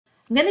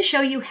I'm going to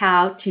show you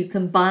how to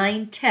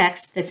combine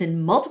text that's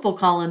in multiple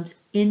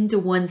columns into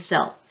one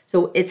cell.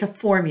 So it's a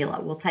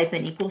formula. We'll type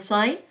an equal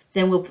sign,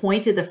 then we'll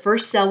point to the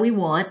first cell we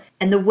want.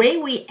 And the way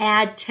we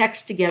add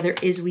text together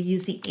is we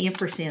use the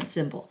ampersand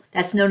symbol.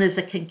 That's known as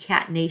a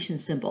concatenation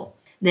symbol.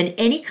 Then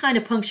any kind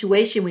of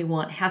punctuation we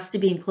want has to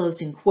be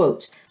enclosed in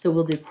quotes. So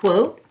we'll do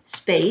quote,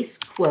 space,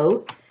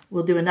 quote.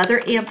 We'll do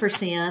another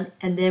ampersand,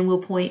 and then we'll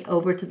point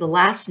over to the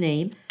last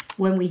name.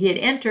 When we hit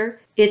enter,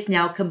 it's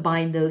now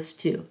combined those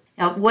two.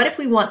 Now, what if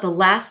we want the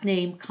last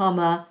name,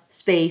 comma,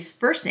 space,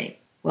 first name?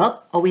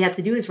 Well, all we have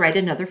to do is write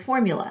another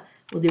formula.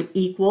 We'll do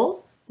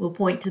equal, we'll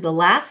point to the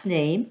last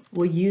name,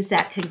 we'll use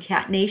that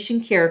concatenation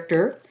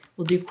character,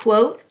 we'll do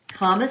quote,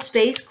 comma,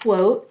 space,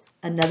 quote,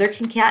 another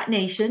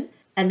concatenation,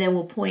 and then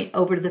we'll point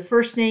over to the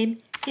first name,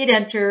 hit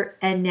enter,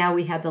 and now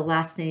we have the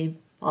last name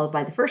followed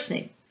by the first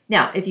name.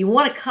 Now, if you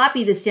want to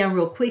copy this down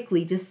real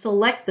quickly, just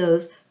select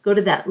those, go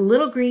to that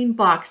little green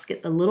box,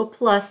 get the little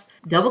plus,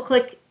 double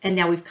click, and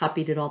now we've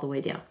copied it all the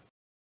way down.